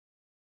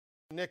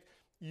Nick,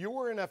 you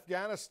were in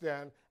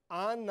Afghanistan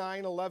on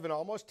 9/11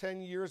 almost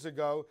 10 years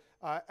ago,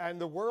 and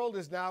the world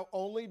is now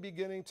only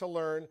beginning to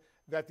learn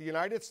that the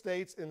United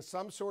States, in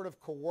some sort of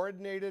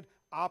coordinated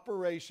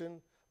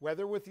operation,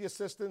 whether with the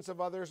assistance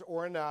of others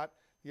or not,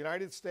 the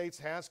United States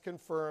has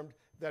confirmed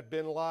that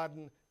bin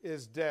Laden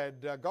is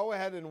dead. Go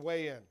ahead and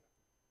weigh in.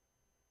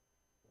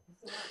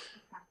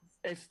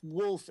 If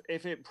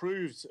it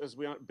proves, as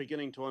we are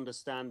beginning to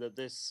understand, that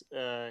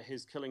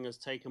his killing has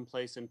taken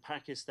place in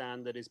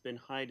Pakistan, that he's been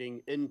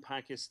hiding in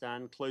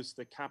Pakistan, close to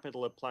the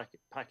capital of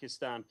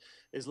Pakistan,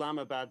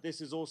 Islamabad,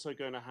 this is also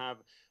going to have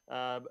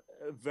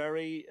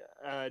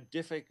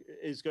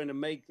is going to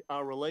make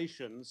our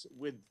relations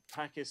with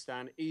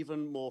Pakistan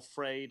even more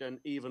frayed and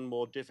even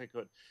more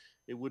difficult.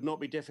 It would not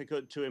be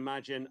difficult to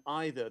imagine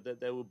either that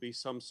there would be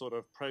some sort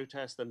of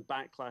protest and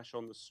backlash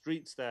on the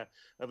streets there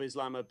of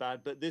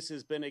Islamabad. But this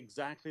has been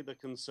exactly the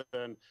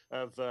concern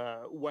of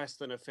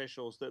Western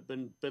officials, that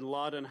bin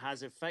Laden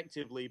has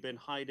effectively been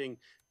hiding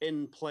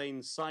in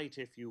plain sight,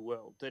 if you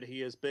will, that he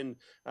has been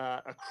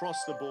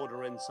across the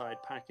border inside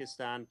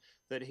Pakistan,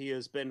 that he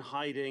has been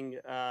hiding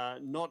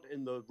not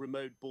in the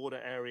remote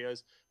border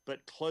areas,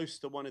 but close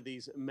to one of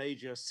these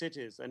major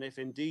cities. And if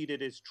indeed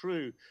it is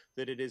true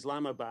that it is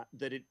Islamabad,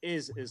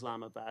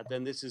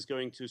 then this is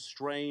going to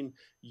strain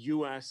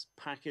U.S.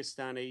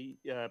 Pakistani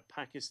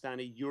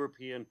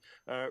European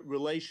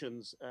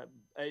relations.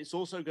 It's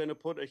also going to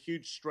put a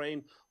huge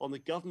strain on the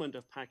government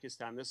of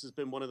Pakistan. This has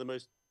been one of the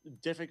most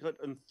difficult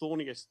and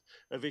thorniest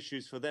of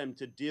issues for them,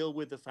 to deal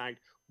with the fact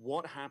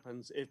what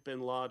happens if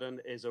bin Laden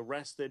is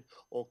arrested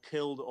or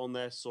killed on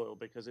their soil,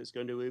 because it's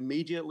going to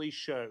immediately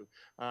show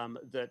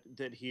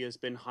that he has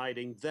been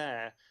hiding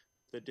there,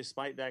 that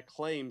despite their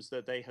claims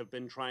that they have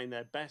been trying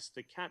their best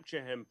to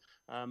capture him,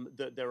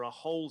 that there are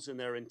holes in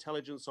their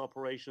intelligence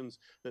operations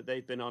that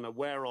they've been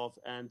unaware of,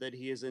 and that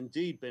he has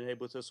indeed been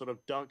able to sort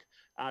of duck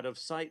out of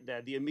sight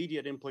there. The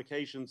immediate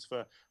implications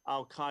for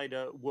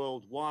al-Qaeda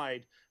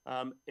worldwide,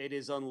 it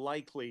is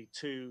unlikely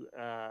to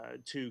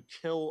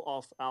kill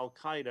off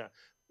al-Qaeda,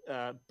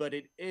 but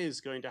it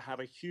is going to have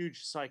a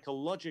huge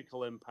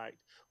psychological impact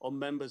on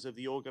members of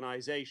the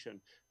organization.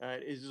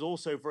 It is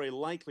also very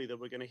likely that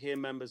we're going to hear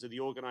members of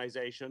the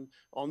organization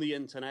on the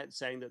internet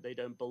saying that they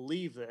don't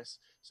believe this.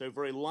 So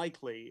very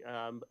likely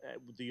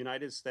the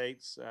United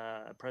States,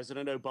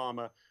 President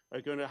Obama,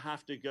 are going to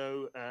have to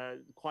go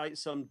quite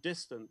some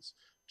distance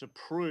to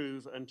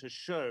prove and to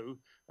show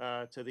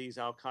to these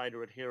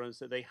al-Qaeda adherents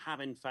that they have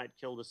in fact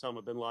killed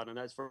Osama bin Laden.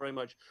 That's very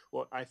much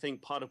what I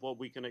think part of what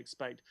we can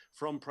expect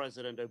from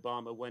President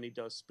Obama when he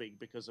does speak,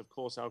 because of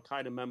course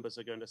al-Qaeda members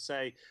are going to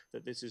say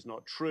that this is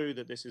not true,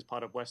 that this is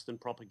part of Western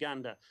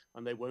propaganda,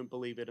 and they won't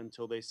believe it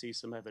until they see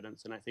some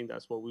evidence. And I think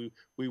that's what we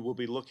will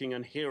be looking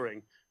and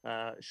hearing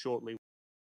shortly.